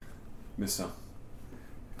Miss some.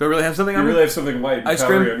 Do I really have something on You me? really have something white Ice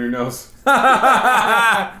powdery cream? on your nose.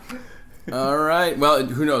 All right. Well,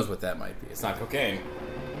 who knows what that might be? It's not cocaine.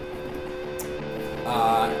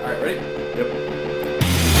 All right, ready? Yep.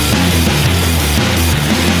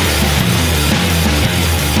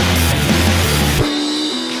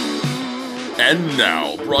 And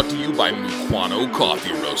now, brought to you by Muquano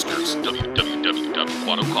Coffee Roasters,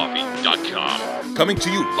 www.muquanocoffee.com. Coming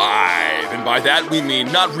to you live, and by that we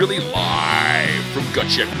mean not really live, from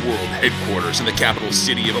Gutcheck World Headquarters in the capital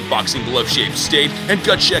city of a boxing glove-shaped state, and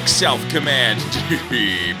Gutcheck South Command, deep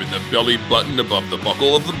in the belly button above the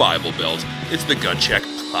buckle of the Bible Belt. It's the Gutcheck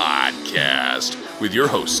Podcast, with your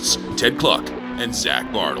hosts, Ted Cluck and Zach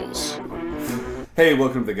Bartles. Hey,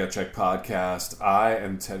 welcome to the Gut Check Podcast. I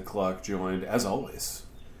am Ted Cluck, joined, as always,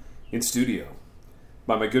 in studio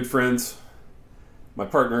by my good friends, my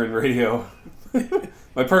partner in radio,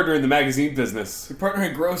 my partner in the magazine business, Your partner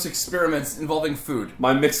in gross experiments involving food.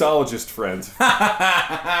 my mixologist friend,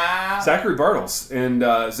 Zachary Bartles. And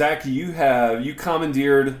Zach, you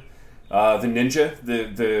commandeered the Ninja,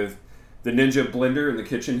 the Ninja blender in the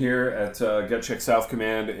kitchen here at Gut Check South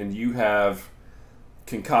Command, and you have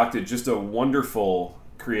concocted just a wonderful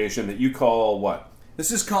creation that you call what?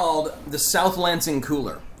 This is called the South Lansing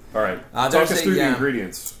Cooler. All right. Talk there's us a, through the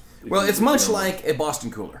ingredients. Well, it's much like a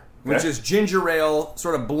Boston Cooler, which Okay. is ginger ale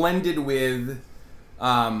sort of blended with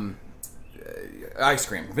ice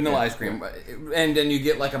cream, vanilla ice cream. And then you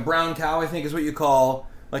get like a brown cow, I think is what you call,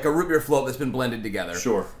 like a root beer float that's been blended together.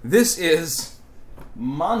 Sure. This is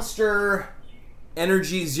Monster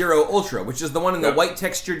Energy Zero Ultra, which is the one in the Yep. white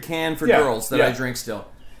textured can for Yeah, girls that yeah. I drink still.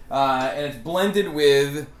 And it's blended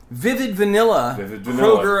with Vivid Vanilla, Vivid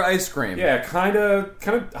Vanilla. Kroger ice cream. Yeah, kind of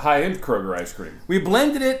high-end Kroger ice cream. We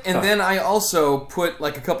blended it, and then I also put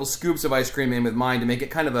like a couple scoops of ice cream in with mine to make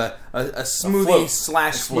it kind of a smoothie float.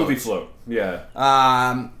 slash float. Smoothie float.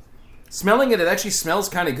 Yeah. Smelling it, it actually smells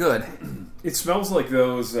kind of good. It smells like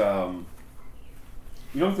those, you know,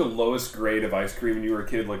 like the lowest grade of ice cream when you were a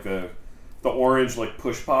kid, like the orange, like,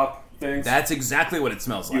 push pop things? That's exactly what it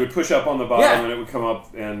smells like. You would push up on the bottom Yeah. and it would come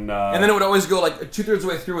up and... And then it would always go like 2/3 of the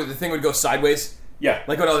way through, the thing would go sideways. yeah.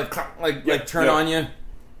 Like it would like turn yeah. on you.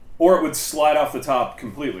 Or it would slide off the top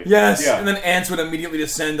completely. Yes. Yeah. And then ants would immediately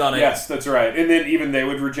descend on it. Yes, that's right. And then even they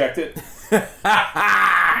would reject it.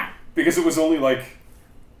 Because it was only like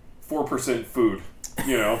 4% food,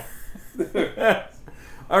 you know?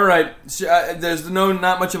 All right. There's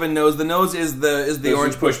not much of a nose. The nose is the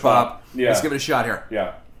orange push pop. Yeah. Let's give it a shot here.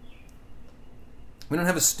 Yeah. We don't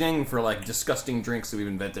have a sting for like disgusting drinks that we've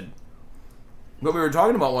invented. But we were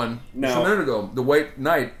talking about one just a No. minute ago. The White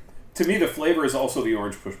Knight. To me, the flavor is also the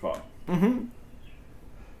orange push pop. Mm-hmm.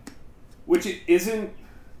 Which it isn't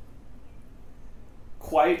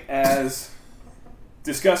quite as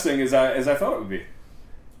disgusting as I thought it would be.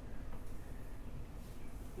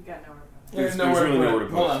 You got nowhere. There's really nowhere to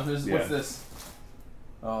put Hold it. on. Yeah. What's this?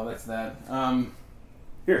 Oh, that's that.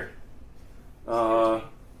 Here.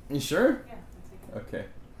 You sure? Yeah, that's okay. Okay.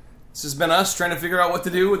 This has been us trying to figure out what to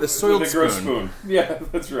do with a soiled With a gross spoon. spoon. Yeah,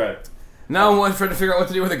 that's right. Now I'm trying to figure out what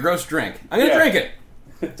to do with a gross drink. I'm gonna Yeah. drink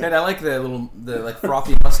it. Ted, I like the like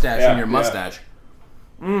frothy mustache Yeah, in your yeah. mustache.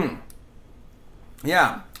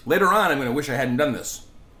 Yeah. Later on, I'm gonna wish I hadn't done this.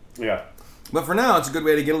 Yeah. But for now, it's a good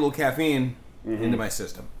way to get a little caffeine into my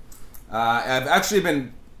system. I've actually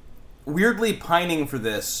been weirdly pining for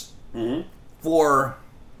this for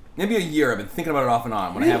maybe a year. I've been thinking about it off and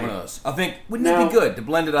on when I have one of those. I think, wouldn't it Now, be good to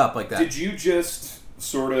blend it up like that? Did you just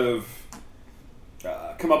sort of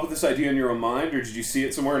come up with this idea in your own mind, or did you see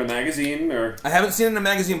it somewhere in a magazine? Or I haven't seen it in a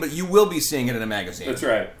magazine, but you will be seeing it in a magazine. that's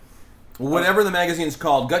right. Whatever the magazine's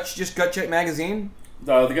called. Gut Check Magazine?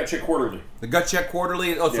 The Gut Check Quarterly. The Gut Check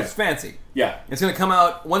Quarterly? Oh, so Yeah. it's fancy. Yeah, It's going to come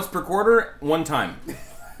out once per quarter, one time.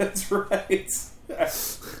 that's right.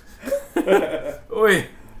 Oi.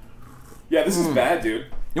 Yeah, this is bad, dude.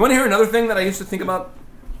 You want to hear another thing that I used to think about?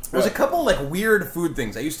 There's a What? couple like weird food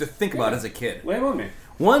things I used to think about as a kid. Lay 'em on me.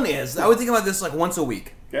 One is, I would think about this like once a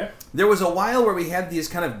week. Okay. There was a while where we had these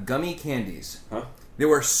kind of gummy candies. Huh? They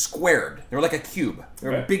were squared. They were like a cube. They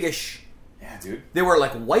were Okay. biggish. Yeah, dude. They were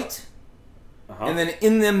like white, Uh-huh. and then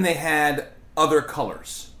in them they had other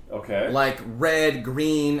colors. Okay. Like red,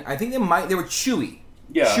 green. I think they were chewy.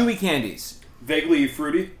 Yeah. Chewy candies. Vaguely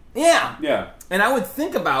fruity. Yeah. Yeah. And I would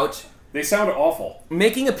think about They sound awful.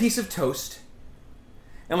 making a piece of toast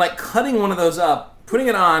and like cutting one of those up, putting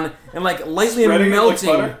it on, and like lightly Spreading it like melting,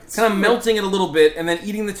 butter? kind of melting it a little bit, and then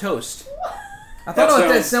eating the toast. I thought That about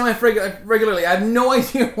that sounds- semi-regularly. I have no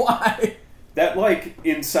idea why. That, like,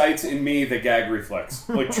 incites in me the gag reflex.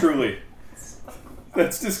 Like, truly.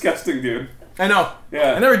 That's disgusting, dude. I know.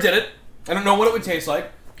 Yeah. I never did it. I don't know what it would taste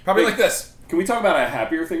like. Probably Wait. like this. Can we talk about a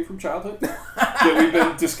happier thing from childhood that we've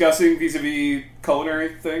been discussing vis-a-vis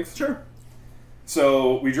culinary things? Sure.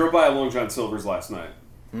 So we drove by a Long John Silver's last night,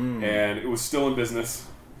 and it was still in business.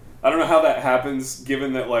 I don't know how that happens,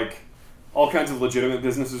 given that like all kinds of legitimate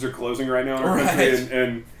businesses are closing right now in our country, Right.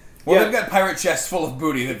 and Well, yeah, they've got pirate chests full of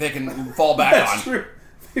booty that they can fall back that's on. true.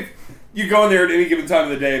 You go in there at any given time of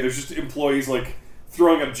the day, there's just employees like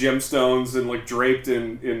throwing up gemstones and like draped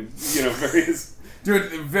in various.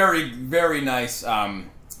 Dude, very, very nice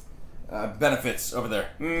benefits over there.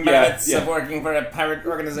 Benefits of working for a pirate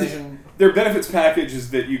organization. Their benefits package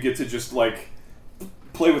is that you get to just like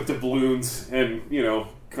play with doubloons and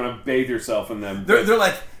kind of bathe yourself in them. They're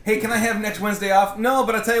like, hey, can I have next Wednesday off? No,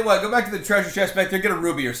 but I'll tell you what, go back to the treasure chest back there, get a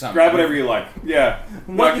ruby or something. Grab whatever you like. Yeah.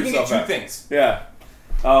 Well, Knock you can yourself get two out. things. Yeah.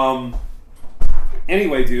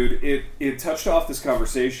 Anyway, dude, it touched off this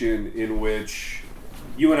conversation in which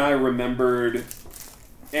you and I remembered,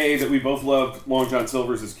 A, that we both loved Long John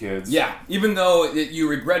Silver's as kids. Yeah, even though you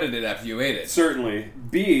regretted it after you ate it. Certainly.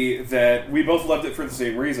 B, that we both loved it for the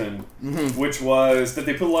same reason, which was that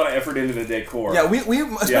they put a lot of effort into the decor. Yeah, we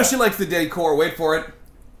especially like the decor, wait for it,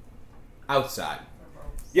 outside.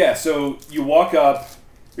 Yeah, so you walk up,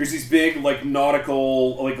 there's these big, like,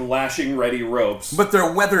 nautical, like, lashing-ready ropes. But they're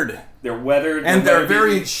weathered. They're weathered. And they're weather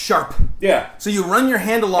very beaten. sharp. Yeah. So you run your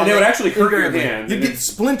hand along And they it, would actually hurt your invariably. hand, You'd and get it's-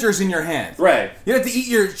 splinters in your hand. Right. You'd have to eat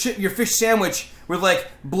your fish sandwich with, like,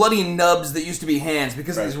 bloody nubs that used to be hands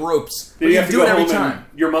because of Right. these ropes. Then But you have to do go it every home time.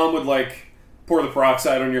 and your mom would, like, pour the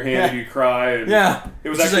peroxide on your hand Yeah. and you'd cry. And Yeah. It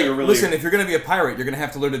was She's actually like, a really... listen, if you're going to be a pirate, you're going to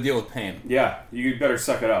have to learn to deal with pain. Yeah, you better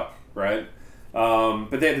suck it up, right?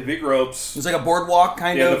 But they had the big ropes. It's like a boardwalk,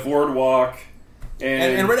 kind They had of. the boardwalk.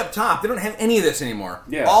 And right up top, they don't have any of this anymore.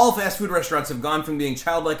 Yeah. All fast food restaurants have gone from being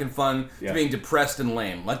childlike and fun Yeah. to being depressed and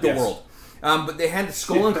lame, like the Yes. world. But they had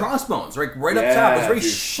skull and crossbones, right up Yeah, top. It was very dude,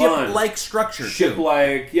 ship-like structure, too.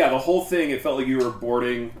 Ship-like. Yeah, the whole thing, it felt like you were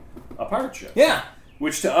boarding a pirate ship. Yeah.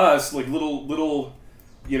 Which to us, like little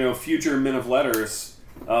future men of letters,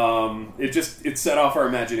 it set off our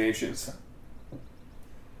imaginations.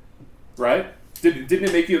 Right? Didn't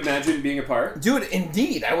it make you imagine being a pirate? Dude,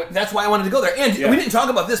 indeed. That's why I wanted to go there. And Yeah. we didn't talk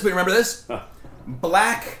about this, but remember this? Huh.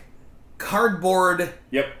 Black cardboard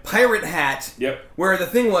Yep. pirate hat. Yep. Where the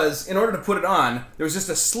thing was, in order to put it on, there was just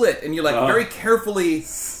a slit, and you Uh-huh. very carefully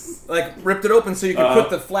ripped it open so you could put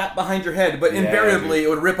the flap behind your head, but Yeah, invariably dude. it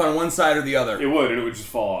would rip on one side or the other. It would, and it would just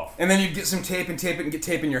fall off. And then you'd get some tape and tape it and get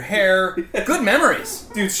tape in your hair. Good memories.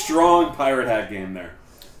 Dude, strong pirate hat game there.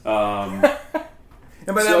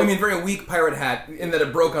 And by that So- we mean very weak pirate hat in that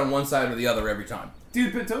it broke on one side or the other every time.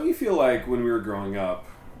 Dude, but don't you feel like when we were growing up,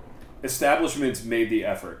 establishments made the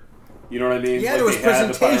effort? You know what I mean? Yeah, Like there was they had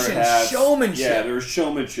the pirate presentation, hats. showmanship. Yeah, there was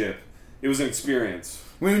showmanship. It was an experience.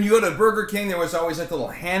 When you go to Burger King, there was always like a little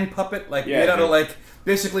hand puppet, Yeah, made out of dude. like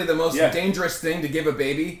basically the most Yeah. dangerous thing to give a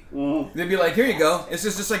baby. Mm-hmm. They'd be like, "Here you go. It's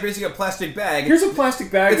just like basically a plastic bag. Here's a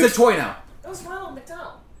plastic bag. It's a toy now." That was Ronald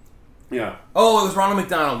McDonald. Yeah. Oh, it was Ronald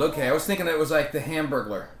McDonald. Okay, I was thinking it was like the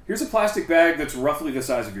Hamburglar. Here's a plastic bag that's roughly the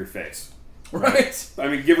size of your face. Right. I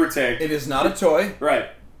mean, give or take. It is not a toy. Right.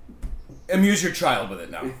 Amuse your child with it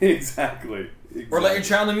now, Exactly. or let your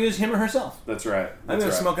child amuse him or herself. That's right. I'm That's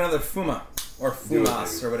gonna right. smoke another Fuma or Do it,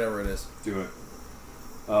 Fumas baby. or whatever it is. Do it.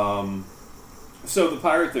 So the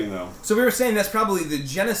pirate thing, though. So we were saying that's probably the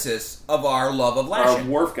genesis of our love of Our lashing.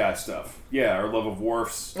 wharf guy stuff. Yeah, our love of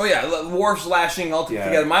wharfs. Oh yeah, wharfs lashing all Yeah.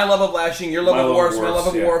 together. My love of lashing, your love My of love of wharfs, my wharfs, love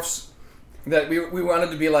of yeah. wharfs. That we wanted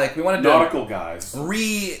to be like, we wanted to Nautical guys.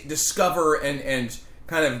 rediscover and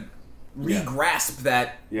kind of re-grasp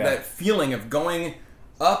that Yeah. that feeling of going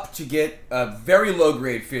up to get a very low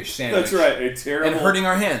grade fish sandwich. That's right. A terrible. And hurting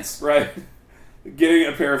our hands. Right. Getting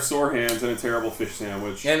a pair of sore hands and a terrible fish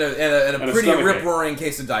sandwich. And a And a pretty stomachache. rip-roaring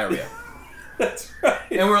case of diarrhea. That's right.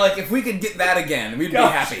 And we're like, if we could get that again, we'd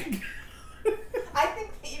Gosh. be happy. I think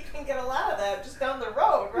that you can get a lot of that just down the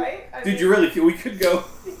road, right? I Dude, mean, you really could. We could go.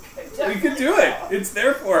 We definitely could do it. go. It's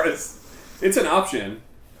there for us. It's an option.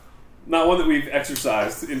 Not one that we've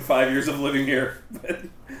exercised in 5 years of living here. But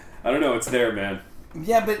I don't know. It's there, man.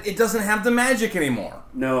 Yeah, but it doesn't have the magic anymore.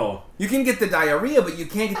 No. You can get the diarrhea, but you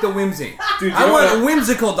can't get the whimsy. Dude, you I know want what? a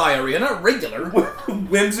whimsical diarrhea, not regular.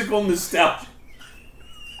 Whimsical nostalgia.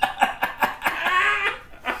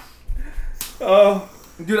 Oh.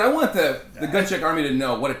 Dude, I want the Gut Check Army to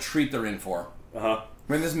know what a treat they're in for Uh-huh.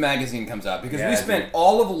 when this magazine comes out. Because Yeah, we spent dude.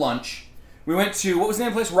 all of lunch. We went to, what was the name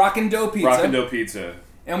of the place? Rockin' Dough Pizza. Rockin' Dough Pizza.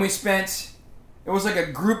 And we spent, it was like a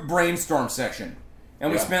group brainstorm session.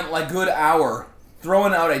 And we Yeah. spent like a good hour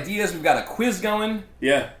throwing out ideas. We've got a quiz going.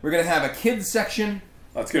 Yeah. We're going to have a kids section.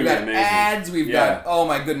 That's We've going to got be amazing. ads. We've Yeah. got, oh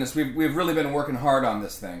my goodness, we've really been working hard on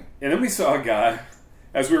this thing. And then we saw a guy,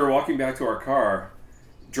 as we were walking back to our car,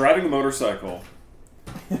 driving a motorcycle,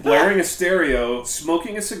 blaring a stereo,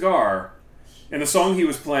 smoking a cigar, and the song he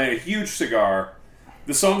was playing, a huge cigar,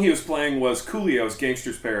 the song he was playing was Coolio's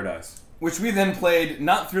Gangster's Paradise. Which we then played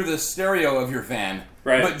not through the stereo of your van,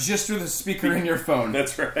 Right. but just through the speaker in your phone.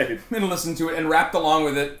 That's right. And listened to it and rapped along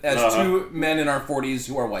with it as two men in our 40s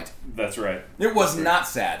who are white. That's right. It was not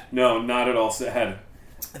sad. No, not at all sad.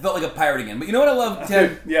 I felt like a pirate again. But you know what I love,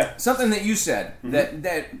 Ted? Yeah. Something that you said,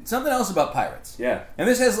 that something else about pirates. Yeah. And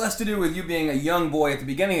this has less to do with you being a young boy at the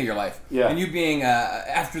beginning of your life, Yeah. and you being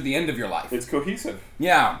after the end of your life. It's cohesive.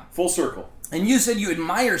 Yeah. Full circle. And you said you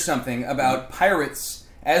admire something about pirates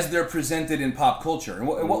as they're presented in pop culture. And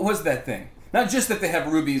what was that thing? Not just that they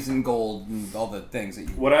have rubies and gold and all the things that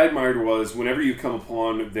you... What I admired was whenever you come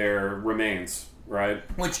upon their remains, right?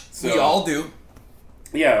 Which So- we all do.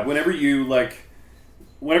 Yeah, whenever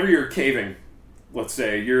you're caving, let's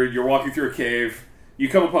say, you're walking through a cave, you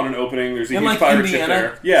come upon an opening, there's a And huge like pirate ship Indiana,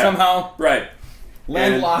 there. Yeah. somehow, Right.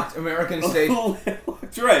 landlocked American state.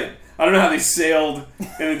 That's right. I don't know how they sailed and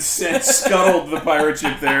then scuttled the pirate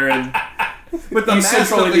ship there, and But the East mast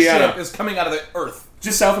Central of the Indiana. ship is coming out of the earth.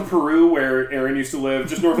 just south of Peru, where Aaron used to live,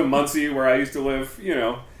 just north of Muncie, where I used to live.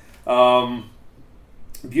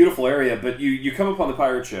 Beautiful area. But you come upon the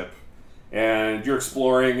pirate ship, and you're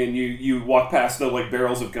exploring, and you walk past the like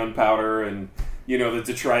barrels of gunpowder, and the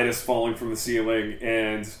detritus falling from the ceiling,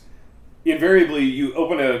 and invariably you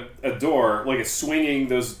open a door, like a swinging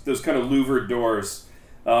those kind of louvered doors.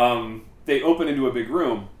 They open into a big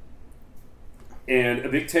room and a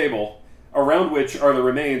big table, around which are the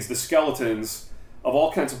remains, the skeletons of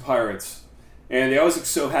all kinds of pirates. And they always look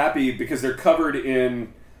so happy because they're covered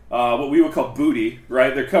in what we would call booty,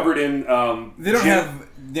 right? They're covered in... They don't have,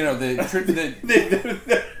 the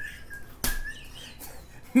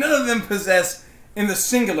none of them possess, in the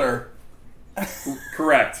singular,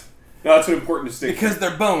 Correct. No, that's an important distinction. because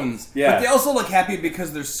they're bones. Yeah. But they also look happy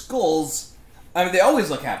because their skulls, I mean, they always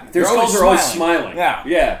look happy. Their They're skulls are always smiling. Yeah.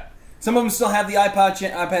 Yeah. Some of them still have the eye patch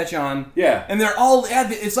on. Yeah. And they're all,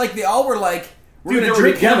 it's like they all were like, we're Dude, going to they were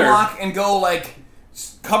drink together. hemlock and go, like,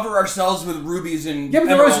 cover ourselves with rubies and Yeah, but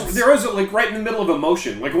emeralds. they're always like right in the middle of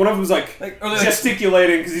emotion. Like one of them's like Or like-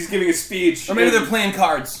 gesticulating because he's giving a speech. Or maybe and- they're playing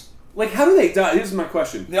cards. Like, how do they die? Here's my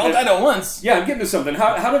question. They all died at once, Yeah, I'm getting to something.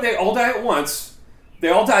 How do they all die at once? They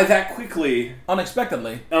all die that quickly,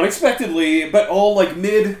 unexpectedly. unexpectedly, but all like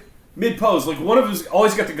mid pose. Like one of them's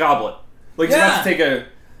always got the goblet. Like he's about to take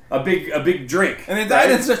a big drink. And they died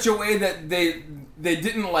right? in such a way that they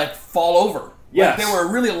didn't, like, fall over. Yes. Like, they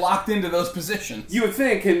were really locked into those positions. You would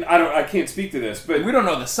think, and I can't speak to this, but We don't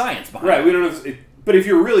know the science behind right, it. we don't know. But if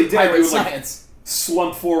you're really dead, Pirate you would like science.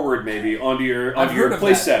 slump forward maybe onto your I've heard of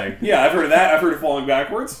place that. setting. Yeah, I've heard of that. I've heard of falling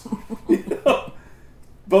backwards.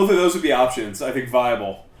 Both of those would be options. I think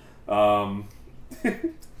viable.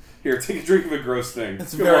 Here, take a drink of a gross thing.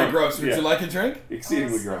 It's Come very on. gross. Would Yeah. you like a drink?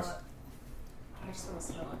 Exceedingly I wanna gross. smell it. I just want to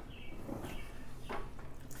smell it.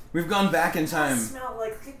 We've gone back in time. Smell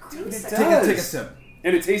like a creamsicle. does. Take a sip.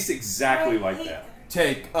 And it tastes exactly I like hate that.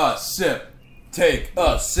 Take a sip. Take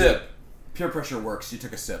a sip. Peer pressure works. You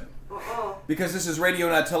took a sip. Uh-uh. Because this is radio,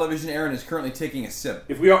 not television, Aaron is currently taking a sip.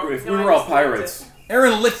 If we No, were I all just liked pirates,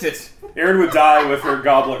 Aaron licked it. Erin would die with her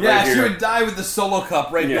goblet Yeah, right she here. would die with the solo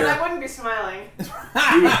cup right Yeah. But I wouldn't be smiling.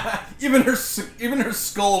 even her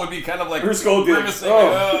skull would be kind of like Her skull would be like, grimacing.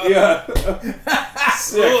 oh, yeah.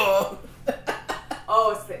 Sick. Ugh.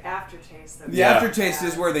 Oh, it's the aftertaste. That's The Yeah. aftertaste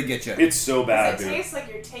is where they get you. It's so bad, It dude. tastes like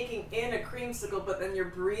you're taking in a creamsicle, but then you're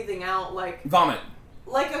breathing out like Vomit.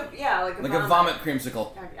 like a Like a vomit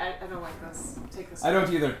creamsicle. I don't like this. Take this. I don't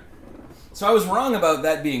either. So I was wrong about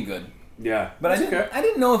that being good. Yeah. But That's okay. I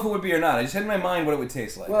didn't know if it would be or not. I just had in my mind what it would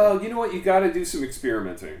taste like. Well, you know what? You got to do some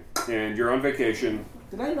experimenting. And you're on vacation.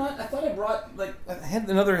 Did I not? I thought I brought, like, I had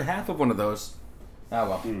another half of one of those. Oh,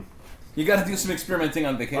 well. You gotta do some experimenting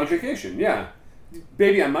on vacation. On vacation, yeah.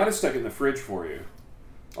 Baby, I might have stuck it in the fridge for you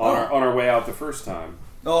on our way out the first time.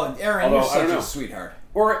 Oh, Aaron, Although, you're I such don't know. a sweetheart.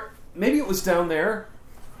 Or maybe it was down there.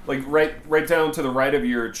 Like right down to the right of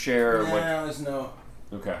your chair. Like, there's no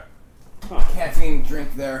okay. caffeine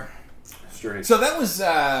drink there. Strange. So that was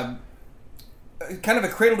kind of a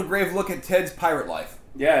cradle-to-grave look at Ted's pirate life.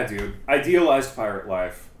 Yeah, dude. Idealized pirate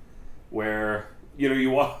life. Where, you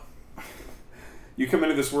walk... You come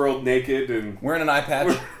into this world naked and... Wearing an eye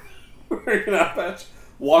patch. wearing an eye patch,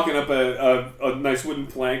 walking up a nice wooden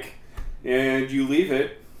plank, and you leave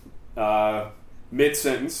it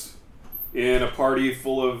mid-sentence in a party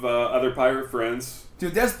full of other pirate friends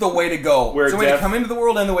Dude, that's the way to go. Where it's the way to death- come into the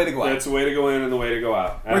world and the way to go out. That's the way to go in and the way to go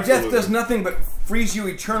out. Where Absolutely. death does nothing but freeze you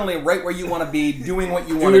eternally right where you want to be, doing what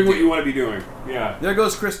you want to Doing do. what you want to be doing. Yeah. There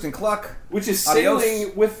goes Kristen Cluck. Which is Adios.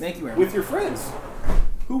 sailing with Thank you, Aaron. with your friends.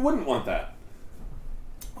 Who wouldn't want that?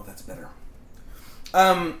 Oh, that's better.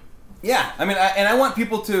 Yeah, I mean, I want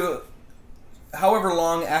people to, however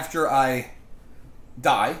long after I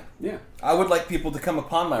die, Yeah. I would like people to come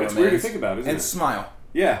upon my It's remains weird to think about, isn't and it? smile.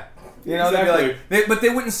 Yeah. You know, exactly. they'd be like, but they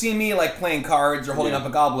wouldn't see me like playing cards or holding Yeah. up a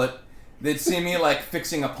goblet. They'd see me like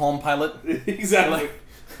fixing a Palm Pilot, exactly.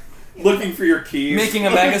 Looking for your keys. making a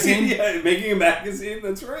magazine. Yeah, making a magazine.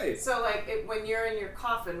 That's right. So, like, when you're in your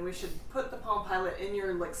coffin, we should put the Palm Pilot in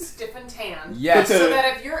your, like, stiff and tan. Yes, Put So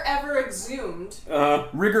that if you're ever exhumed,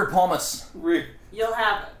 rigor palmus. you'll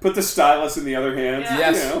have it. Put the stylus in the other hand. Yeah.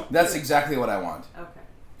 Yes, You know. that's exactly what I want, Okay.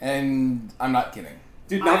 and I'm not kidding.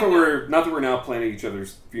 Dude, I not that know. we're now planning each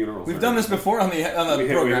other's funerals. We've or done this anything. before on the We have-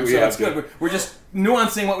 program, we so have it's to. good. We're just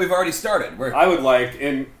nuancing what we've already started. I would like,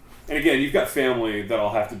 and again, you've got family that I'll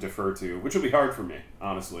have to defer to, which will be hard for me,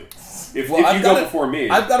 honestly. If you go before me,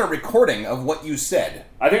 I've got a recording of what you said.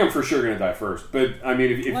 I think I'm for sure going to die first. But I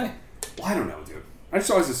mean, if Why? well, I don't know, dude. I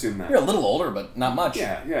just always assume that. You're a little older, but not much.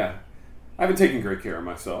 Yeah. I haven't taken great care of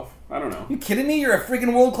myself. I don't know. You kidding me? You're a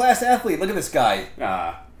freaking world-class athlete. Look at this guy.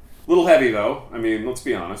 Little heavy though. I mean, let's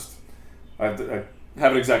be honest. I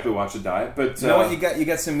haven't exactly watched a diet, but You know what? You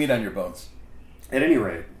got some meat on your bones. at any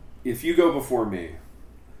rate, if you go before me,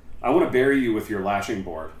 I want to bury you with your lashing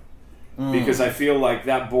board. Because I feel like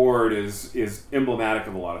that board is emblematic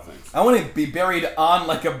of a lot of things. I want to be buried on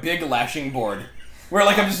like a big lashing board, where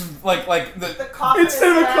like I'm just like The the coffin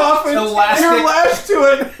Instead of is a wrapped- coffin, Elastic. you're lashed to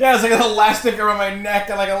it. yeah, it's like an elastic around my neck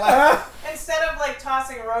and like a Instead of, like,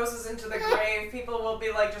 tossing roses into the grave, people will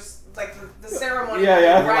be, like, just, like, the ceremony Yeah,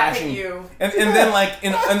 yeah. wrapping Lashing. you. and then like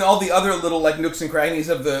in all the other little like nooks and crannies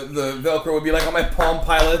of the Velcro would be like on my Palm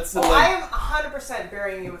Pilots and Oh, like I am 100%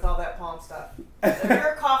 burying you with all that palm stuff.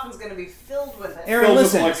 Your coffin's going to be filled with it. Aaron, Filled with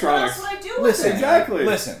listen. Well, electronics. that's what I do with Listen, it. Exactly.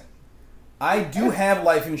 Listen, I do have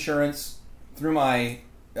life insurance through my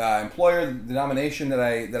employer, the denomination that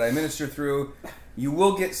I minister through. You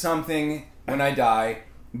will get something when I die,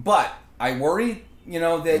 but I worry,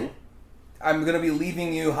 that I'm going to be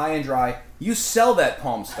leaving you high and dry. You sell that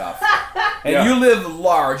palm stuff, and Yeah. you live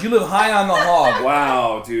large. You live high on the hog.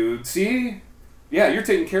 Wow, dude. See? Yeah, you're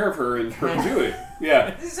taking care of her in perpetuity.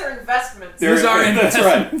 Yeah. These are investments. These are That's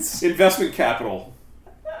investments. right. Investment capital.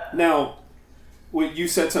 Now, you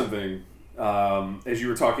said something as you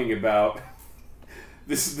were talking about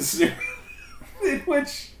this scenario in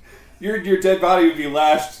which your dead body would be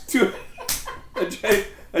lashed to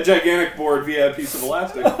a gigantic board via a piece of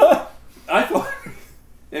elastic. I thought,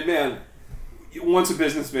 and man, once a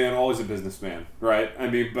businessman, always a businessman, right? I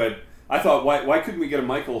mean, but I thought, why couldn't we get a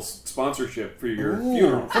Michaels sponsorship for your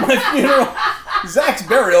funeral? For my funeral, Zach's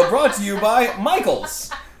burial brought to you by Michaels.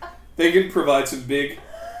 They can provide some big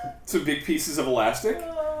pieces of elastic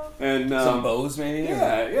and Some bows, maybe.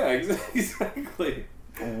 Yeah, exactly.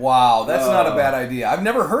 Wow, that's not a bad idea. I've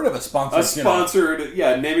never heard of a sponsored A funeral. sponsored,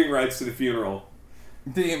 naming rights to the funeral.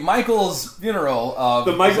 The Michaels funeral of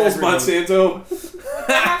The Michaels Zachary- Monsanto. Would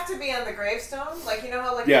they have to be on the gravestone? Like, you know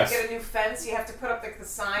how, like, Yes. you get a new fence, you have to put up, like, the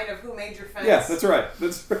sign of who made your fence? Yes, that's right.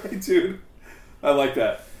 That's right, dude. I like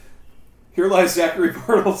that. Here lies Zachary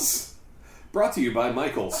Bartles. Brought to you by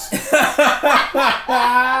Michaels.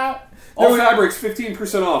 All fabrics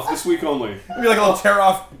 15% off this week only. Maybe like a little tear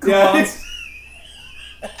off Yeah. coupons.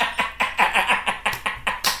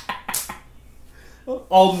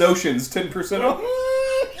 All notions 10% off.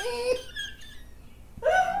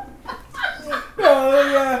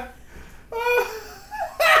 Oh yeah.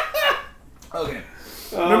 Okay.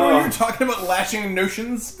 Remember when you were talking about lashing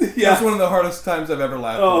notions? Yeah. That's one of the hardest times I've ever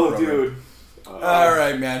laughed on the Oh, program. dude. All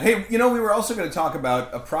right, man. Hey, we were also going to talk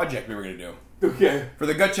about a project we were going to do Okay. for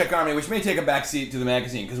the Gut Check Army, which may take a backseat to the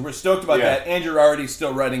magazine because we're stoked about Yeah. that. Andrew already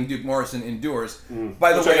still writing Duke Morrison Endures.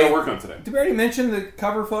 By the Which I way, gotta work on today. did we already mention the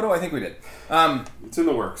cover photo? I think we did. It's in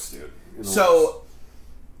the works, dude. In the works. So,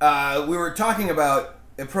 we were talking about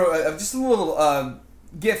just a little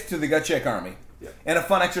gift to the Gut Check Army and a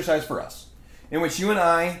fun exercise for us, in which you and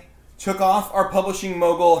I took off our publishing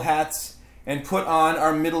mogul hats and put on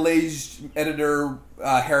our middle-aged editor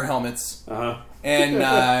hair helmets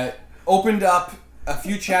and opened up a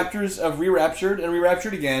few chapters of Re-Raptured and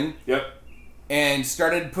Re-Raptured again Yep. and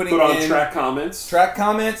started putting Put on in track comments. track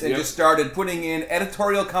comments and Yep. just started putting in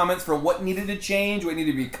editorial comments for what needed to change, what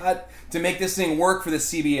needed to be cut to make this thing work for the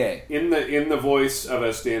CBA. In the voice of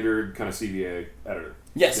a standard kind of CBA editor.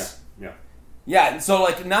 Yes. Yeah. Yeah, so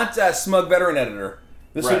like not a smug veteran editor.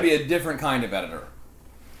 This would Right. be a different kind of editor.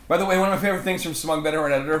 By the way, one of my favorite things from Smug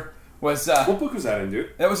Veteran Editor was... What book was that in,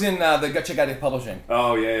 dude? That was in the Gut Check Guide to Publishing.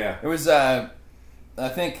 Oh, yeah. It was, I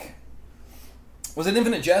think... Was it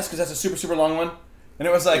Infinite Jest? Because that's a super, super long one. And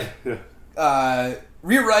it was like...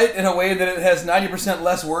 rewrite in a way that it has 90%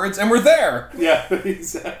 less words, and we're there! Yeah,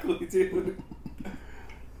 exactly, dude.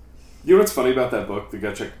 You know what's funny about that book, The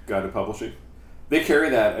Gut Check Guide to Publishing? They carry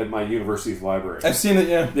that at my university's library. I've seen it,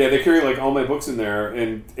 yeah. Yeah, they carry like all my books in there,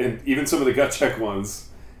 and even some of the gut check ones.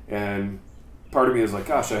 And part of me is like,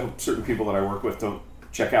 gosh, I hope certain people that I work with don't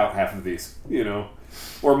check out half of these,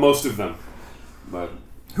 or most of them. But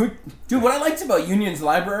dude, what I liked about Union's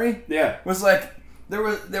library, yeah, was like it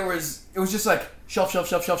was just like shelf.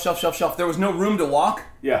 There was no room to walk.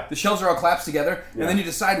 Yeah, the shelves are all collapsed together, yeah. and then you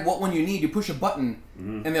decide what one you need. You push a button,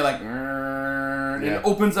 and they're like, and it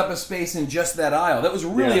opens up a space in just that aisle. That was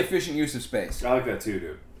really efficient use of space. I like that too,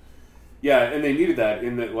 dude. Yeah, and they needed that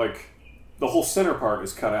in that, like, the whole center part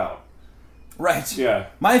is cut out. Right. Yeah.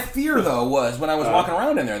 My fear, though, was when I was walking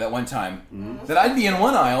around in there that one time, that I'd be in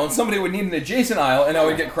one aisle and somebody would need an adjacent aisle and I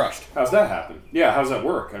would get crushed. How's that happen? Yeah, how's that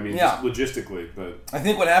work? I mean, just logistically, but... I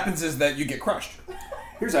think what happens is that you get crushed.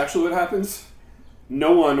 Here's actually what happens.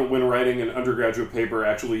 No one, when writing an undergraduate paper,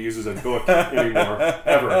 actually uses a book anymore,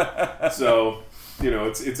 ever. So,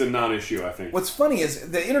 it's a non-issue, I think. What's funny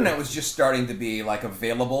is the internet was just starting to be, like,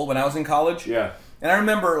 available when I was in college. Yeah. And I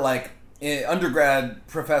remember, like, undergrad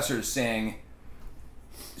professors saying,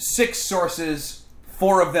 6 sources,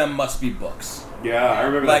 4 of them must be books. Yeah, I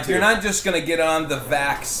remember that Like, too. you're not just going to get on the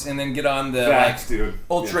Vax and then get on the Vax, dude.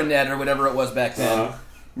 Ultranet or whatever it was back then.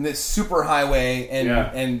 This super highway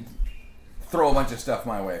and throw a bunch of stuff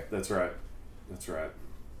my way. That's right. These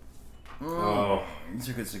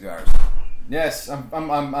are good cigars. Yes, I'm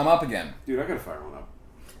up again. Dude, I gotta fire one up.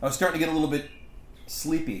 I was starting to get a little bit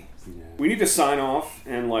sleepy. Yeah. We need to sign off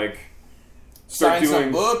and start Sign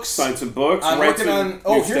some books. Sign some books. I'm write working some on. new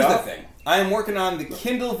Oh, here's stuff. the thing. I am working on the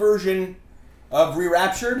Kindle version of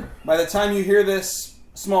Re-Raptured. By the time you hear this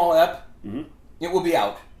small ep, it will be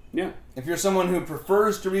out. Yeah. If you're someone who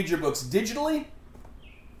prefers to read your books digitally,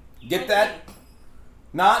 get that.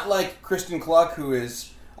 Not like Kristen Cluck, who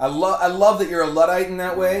is. I love that you're a Luddite in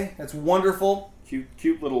that way. That's wonderful.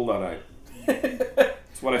 Cute little Luddite.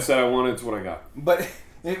 It's what I said I wanted. It's what I got. But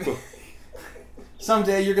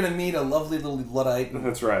someday you're going to meet a lovely little Luddite.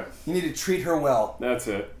 That's right. You need to treat her well. That's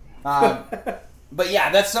it. But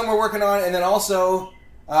yeah, that's something we're working on. And then also,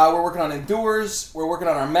 we're working on Endures. We're working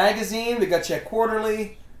on our magazine, the Gut Check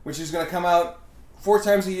Quarterly, which is going to come out 4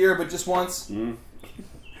 times a year, but just once. Mm.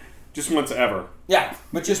 Just once ever. Yeah,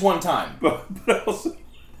 but just one time. But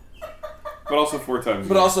also 4 times a year.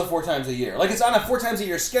 But also 4 times a year. Like, it's on a 4 times a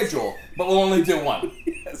year schedule, but we'll only do one.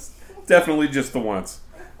 Yes. Definitely just the once.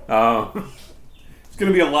 There's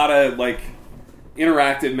going to be a lot of,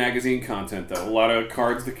 interactive magazine content, though. A lot of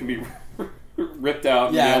cards that can be ripped out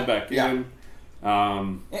and nailed back in.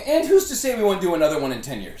 And who's to say we won't do another one in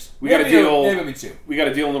 10 years? We got a deal. Maybe 2. We got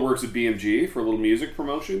a deal in the works with BMG for a little music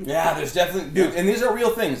promotion. Yeah, there's definitely... Dude, and these are real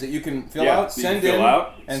things that you can fill out, send in,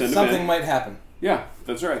 and something might happen. Yeah,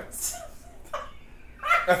 that's right.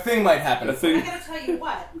 A thing might happen. A thing. I gotta tell you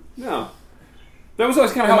what. No. That was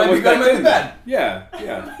always kind of how it was back then. Bad. Yeah.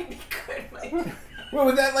 It might be good. Well,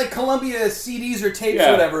 with that, Columbia CDs or tapes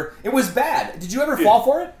or whatever, it was bad. Did you ever fall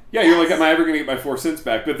for it? Yeah, you're like, am I ever going to get my 4 cents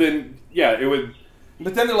back? But then, it would...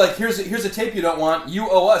 But then they're like, here's a tape you don't want. You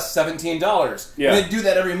owe us $17. Yeah. And they do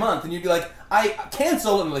that every month. And you'd be like, I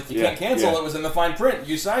cancel. And you can't cancel. It was in the fine print.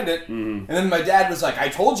 You signed it. Mm-hmm. And then my dad was like, I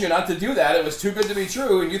told you not to do that. It was too good to be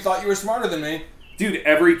true. And you thought you were smarter than me. Dude,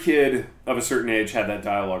 every kid of a certain age had that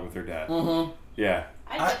dialogue with their dad. Mm-hmm. Yeah.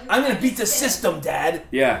 I'm going to beat the system, Dad.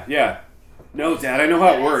 Yeah. No, Dad, I know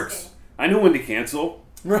how it works. I know when to cancel.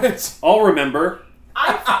 Right. I'll remember.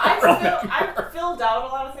 I filled out a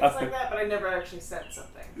lot of things like that, but I never actually sent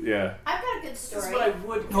something. Yeah. I've got a good This story. is what I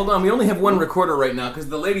would. Hold on, we only have one recorder right now because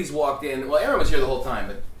the ladies walked in. Well, Erin was here the whole time,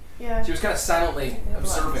 but she was kind of silently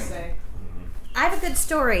observing. I have a good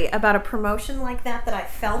story about a promotion like that I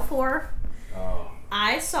fell for. Oh.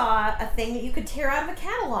 I saw a thing that you could tear out of a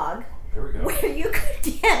catalog Here we go. where you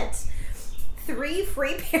could get 3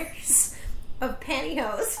 free pairs of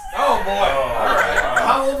pantyhose. Oh, boy. All right.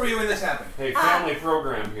 How old were you when this happened? Hey, family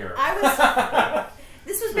program here.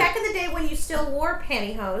 This was back in the day when you still wore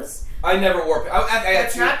pantyhose. I never wore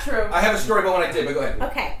That's not true. I have a story about when I did, but go ahead.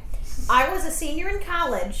 Okay. I was a senior in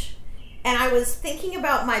college, and I was thinking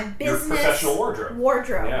about my business Your professional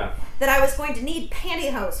wardrobe. Yeah. that I was going to need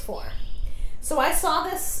pantyhose for. So I saw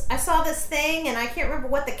this thing, and I can't remember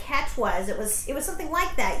what the catch was. It was something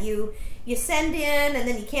like that. You send in, and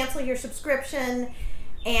then you cancel your subscription.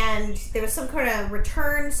 and there was some kind of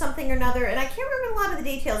return, something or another, and I can't remember a lot of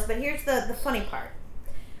the details, but here's the funny part.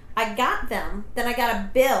 I got them, then I got a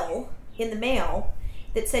bill in the mail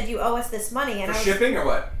that said you owe us this money. And For shipping or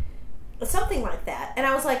what? Something like that. And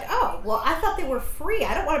I was like, oh, well, I thought they were free.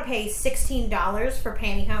 I don't want to pay $16 for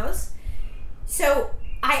pantyhose. So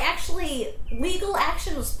legal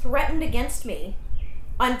action was threatened against me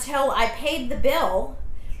until I paid the bill.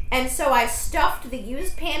 And so I stuffed the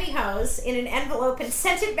used pantyhose in an envelope and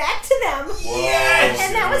sent it back to them. Whoa,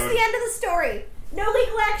 And that was the end of the story. No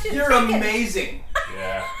legal action You're taken. amazing.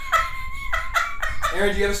 Yeah.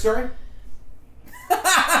 Aaron, do you have a story?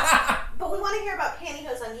 But we want to hear about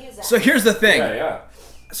pantyhose on you, Zach. So here's the thing. Yeah.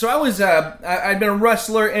 So I was, I'd been a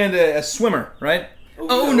wrestler and a swimmer, right?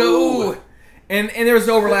 Oh no! And there was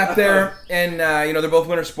overlap there, and they're both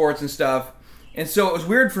winter sports and stuff. And so it was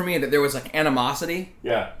weird for me that there was like animosity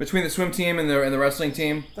between the swim team and the wrestling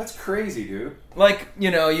team. That's crazy, dude. Like,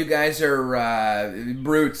 you guys are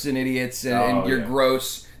brutes and idiots and you're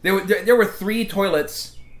gross. There were 3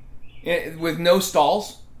 toilets with no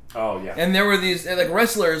stalls. Oh, yeah. And there were these like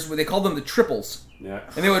wrestlers, they called them the triples. Yeah.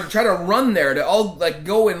 And they would try to run there to all like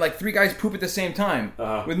go and like 3 guys poop at the same time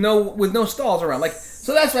with no stalls around. Like,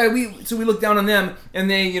 so that's why we looked down on them, and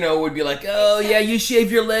they would be like, oh yeah, you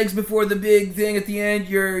shave your legs before the big thing at the end.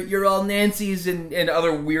 You're all Nancy's and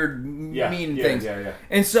other weird mean things. Yeah.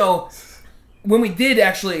 And so when we did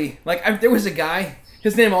actually there was a guy.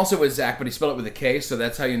 His name also was Zach, but he spelled it with a K, so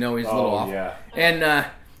that's how you know he's a little off. Yeah. And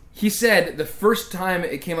he said the first time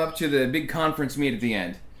it came up to the big conference meet at the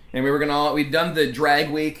end, and we'd done the drag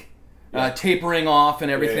week, tapering off and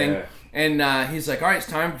everything, and he's like, all right, it's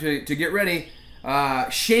time to get ready.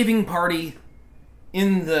 Shaving party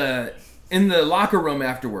in the locker room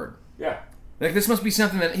afterward. Yeah. Like, this must be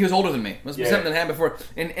something that he was older than me. Must be something that happened before.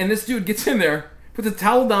 And this dude gets in there, puts a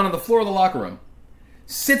towel down on the floor of the locker room,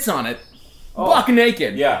 sits on it, buck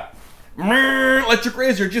naked. Yeah. Electric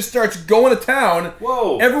razor just starts going to town.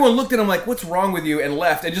 Whoa. Everyone looked at him like, what's wrong with you? And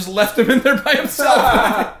left. And just left him in there by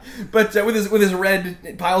himself. But with his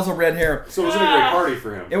red piles of red hair. So it wasn't a great party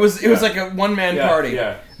for him. It was like a one-man party.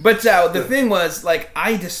 Yeah. But the thing was, like,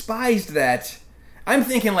 I despised that. I'm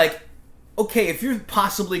thinking, like, okay, if you're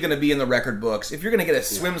possibly going to be in the record books, if you're going to get a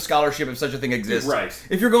swim scholarship if such a thing exists, right.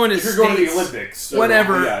 if you're going to the Olympics,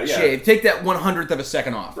 whatever, shave, take that 100th of a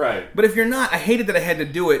second off. Right. But if you're not, I hated that I had to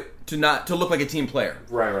do it to look like a team player.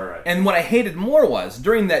 Right. And what I hated more was,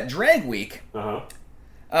 during that drag week,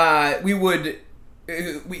 we would,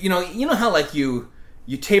 you know how like you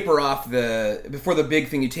taper off before the big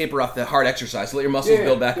thing, you taper off the hard exercise to let your muscles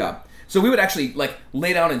build back up. So we would actually like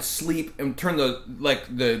lay down and sleep and turn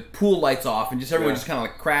the pool lights off and just everyone just kind of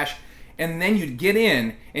like crash, and then you'd get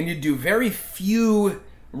in and you'd do very few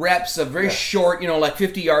reps of very short, like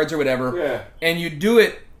 50 yards or whatever, and you'd do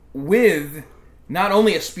it with not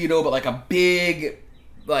only a Speedo but like a big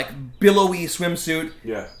like billowy swimsuit,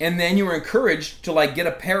 and then you were encouraged to like get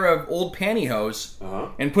a pair of old pantyhose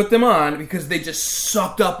and put them on because they just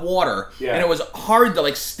sucked up water, and it was hard to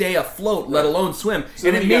like stay afloat, let alone swim, so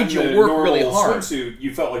and it made you work really hard. Swimsuit,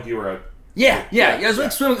 you felt like you were a it was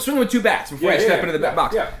like swimming with 2 bats before I step into the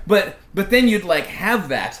box. Yeah. But then you'd like have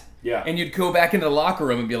that, and you'd go back into the locker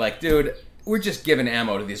room and be like, dude, we're just giving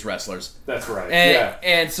ammo to these wrestlers. That's right.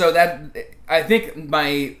 And so that, I think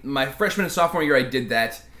my freshman and sophomore year I did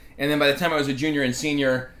that, and then by the time I was a junior and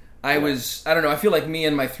senior, I don't know, I feel like me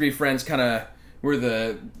and my 3 friends kind of were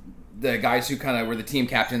the guys who kind of were the team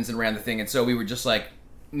captains and ran the thing, and so we were just like,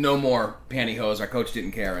 no more pantyhose. Our coach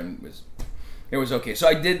didn't care, and it was okay.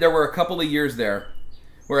 So there were a couple of years there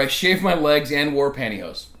where I shaved my legs and wore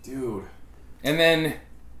pantyhose. Dude. And then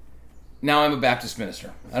now I'm a Baptist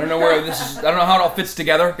minister. I don't know where I don't know how it all fits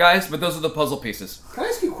together, guys, but those are the puzzle pieces. Can I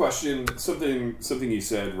ask you a question? Something you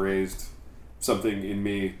said raised something in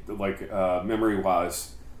me, like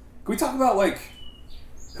memory-wise. Can we talk about, like,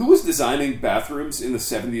 who was designing bathrooms in the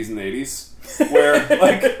 70s and 80s? Where,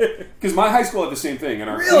 like, because my high school had the same thing in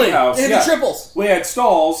our house. They had the triples. We had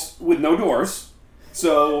stalls with no doors.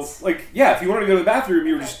 So, like, if you wanted to go to the bathroom,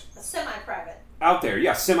 you were just semi-private. Out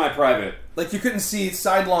there, semi-private. Like, you couldn't see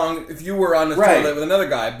sidelong if you were on the toilet with another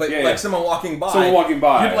guy, but someone walking by.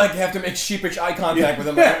 You'd, like, have to make sheepish eye contact with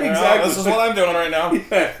them. Like, exactly. This is what I'm doing right now.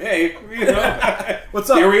 Hey, what's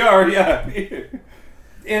up? Here we are,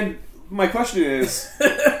 And my question is,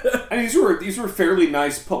 I mean, these were fairly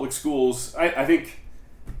nice public schools. I think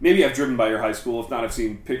maybe I've driven by your high school. If not, I've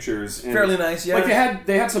seen pictures. And, fairly nice, yeah. Like,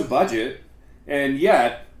 they had some budget, and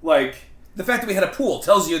yet, like... The fact that we had a pool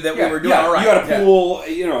tells you that we were doing all right. You had a pool,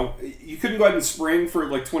 you couldn't go out in spring for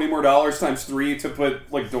like $20 more times 3 to put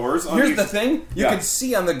like doors on. Here's the thing, you could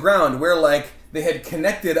see on the ground where like they had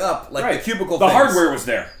connected up like Right. the cubicle. The things. hardware was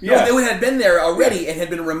there. No, Yeah. they had been there already and had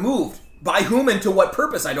been removed. By whom and to what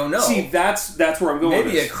purpose? I don't know. See, that's where I'm going. Maybe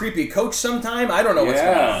with a this. creepy coach sometime. I don't know what's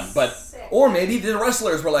Yeah. going on, but Sick. or maybe the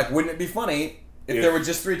wrestlers were like, "Wouldn't it be funny if Yeah. there were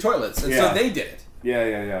just 3 toilets?" And Yeah. so they did it. Yeah.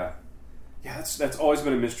 Yeah, that's always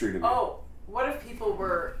been a mystery to me. Oh, what if people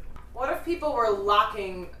were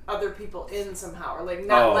locking other people in somehow, or like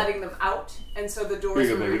not Oh. letting them out, and so the doors Here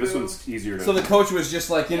you were go, baby. This removed? one's easier to. So the coach was just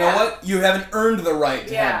like, you know Yeah. what? You haven't earned the right.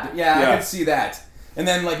 To Yeah. have, Yeah. I could see that. And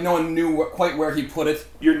then like no one knew quite where he put it.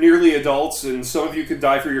 You're nearly adults, and some of you could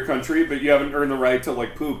die for your country, but you haven't earned the right to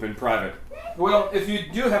like poop in private. Well, if you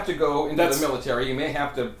do have to go into That's- the military, you may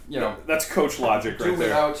have to, That's coach logic right do there.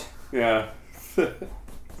 without Yeah.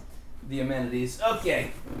 the amenities.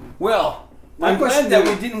 Okay. Well, My I'm question glad that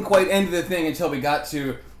to- we didn't quite end the thing until we got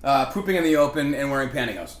to pooping in the open and wearing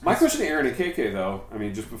pantyhose. My question to Aaron and KK, though, I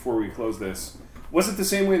mean, just before we close this, was it the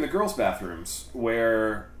same way in the girls' bathrooms,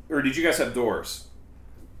 or did you guys have doors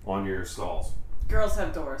on your stalls? Girls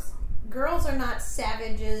have doors. Girls are not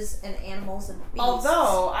savages and animals and beasts.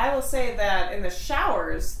 Although I will say that in the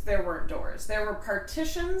showers there weren't doors. There were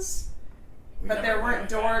partitions, but there weren't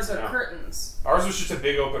doors or No. curtains. Ours was just a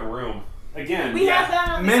big open room. Again, We yeah, had that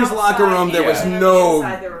on the Men's outside, locker room, there was and on the no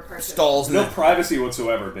inside there were partitions. stalls in no the privacy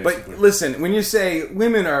whatsoever, basically. But listen, when you say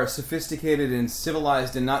women are sophisticated and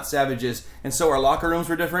civilized and not savages, and so our locker rooms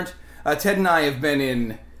were different, Ted and I have been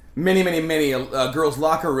in many girls'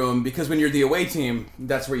 locker room because when you're the away team,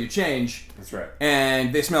 that's where you change, That's right.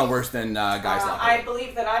 and they smell worse than guys' locker I room.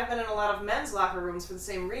 believe that I've been in a lot of men's locker rooms for the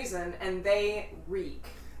same reason, and they reek.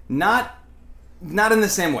 Not in the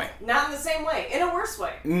same way. Not in the same way, in a worse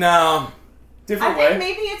way. No. Different I way. think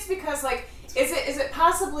maybe it's because, like, is it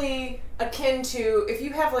possibly akin to if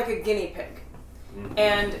you have like a guinea pig,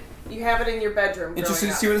 and you have it in your bedroom. Interested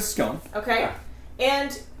to growing see up, where this is going. okay, Yeah.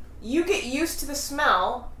 and you get used to the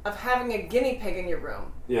smell of having a guinea pig in your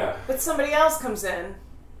room, Yeah. but somebody else comes in,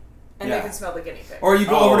 and Yeah. they can smell the guinea pig. Or you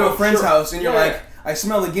go Oh, over to a friend's sure. house and you're Yeah. like, I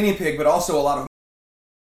smell the guinea pig, but also a lot of.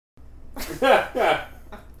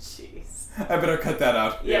 Jeez. I better cut that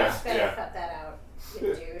out. Yeah. Better cut that out,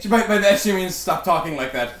 you douche. By that she means stop talking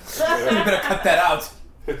like that. You better cut that out.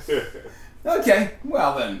 Okay,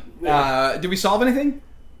 well then. Did we solve anything?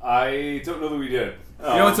 I don't know that we did. You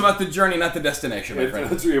know, it's about the journey, not the destination, my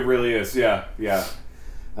friend. It really is. Yeah.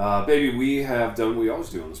 Baby, we have done what we always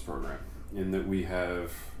do on this program, in that we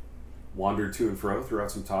have wandered to and fro throughout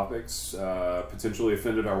some topics, potentially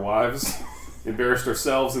offended our wives, embarrassed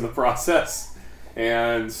ourselves in the process,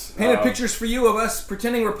 and Painted pictures for you of us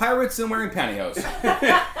pretending we're pirates and wearing pantyhose.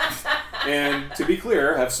 and to be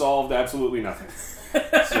clear, have solved absolutely nothing.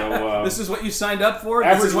 So This is what you signed up for. This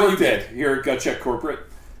average is what you work get. day here at Gut Check Corporate.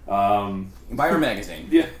 Buy our magazine.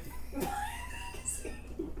 Yeah.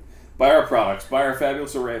 Buy our products. Buy our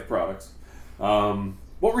fabulous array of products. What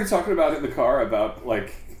were we talking about in the car? About,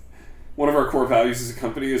 like, one of our core values as a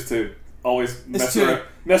company is to always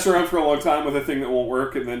mess around for a long time with a thing that won't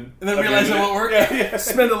work, and then realize it won't work. Yeah.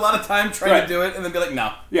 Spend a lot of time trying Right. to do it, and then be like,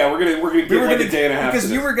 no. Yeah, we're gonna give like a day and a half because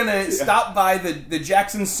to you this. were gonna stop by the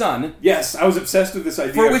Jackson Sun, Yes, I was obsessed with this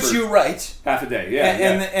idea for which you write, half a day. Yeah,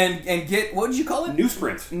 and get what did you call it?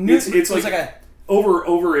 newsprint. News- It's it was like, like a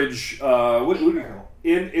overage. What do you call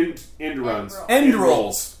it? End runs. roll. end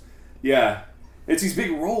rolls. Yeah, it's these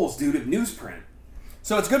big rolls, dude, of newsprint.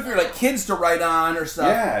 So it's good for like kids to write on or stuff.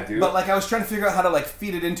 Yeah, dude. But like I was trying to figure out how to like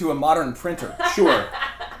feed it into a modern printer. Sure,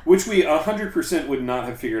 which we 100% would not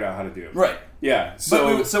have figured out how to do. Right. Yeah. But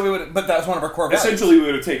So we would. But that was one of our core values. essentially, we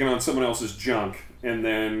would have taken on someone else's junk and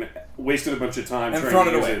then wasted a bunch of time And trying thrown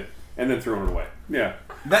to it use away. it, and then thrown it away. Yeah.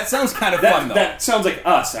 that sounds kind of fun though. That sounds like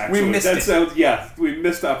us, actually. We missed that it. Sounds, yeah, we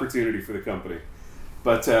missed opportunity for the company.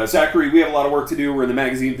 But Zachary, we have a lot of work to do. We're in the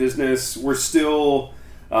magazine business. We're still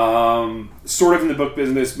sort of in the book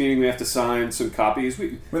business, meaning we have to sign some copies. We're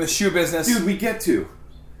in the shoe business. Dude, we get to.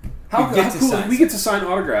 How We get how to cool sign we get to sign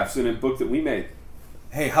autographs in a book that we made.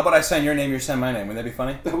 Hey, how about I sign your name? You sign my name. Wouldn't that be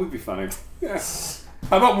funny? That would be funny. Yeah.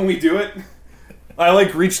 How about when we do it? I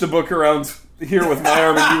like reach the book around here with my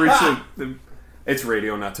arm, and you reach the. It's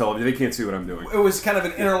radio, not television. They can't see what I'm doing. It was kind of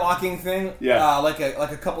an interlocking thing. Yeah. Like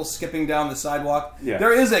a couple skipping down the sidewalk. Yeah.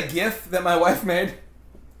 There is a GIF that my wife made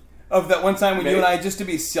of that one time when you Made? and I, just to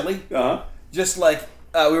be silly, Uh-huh. just like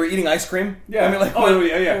we were eating ice cream. Yeah. And we like Oh, went,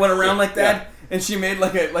 yeah. went around like that, Yeah. and she made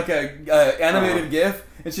like a animated GIF,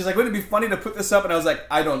 and she's like, "Wouldn't it be funny to put this up?" And I was like,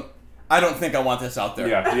 "I don't think I want this out there."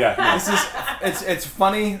 Yeah. This is it's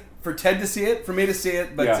funny for Ted to see it, for me to see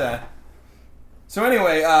it, but Yeah. so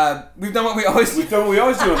anyway, we've done what we always do. We've done what we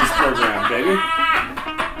always do on this program,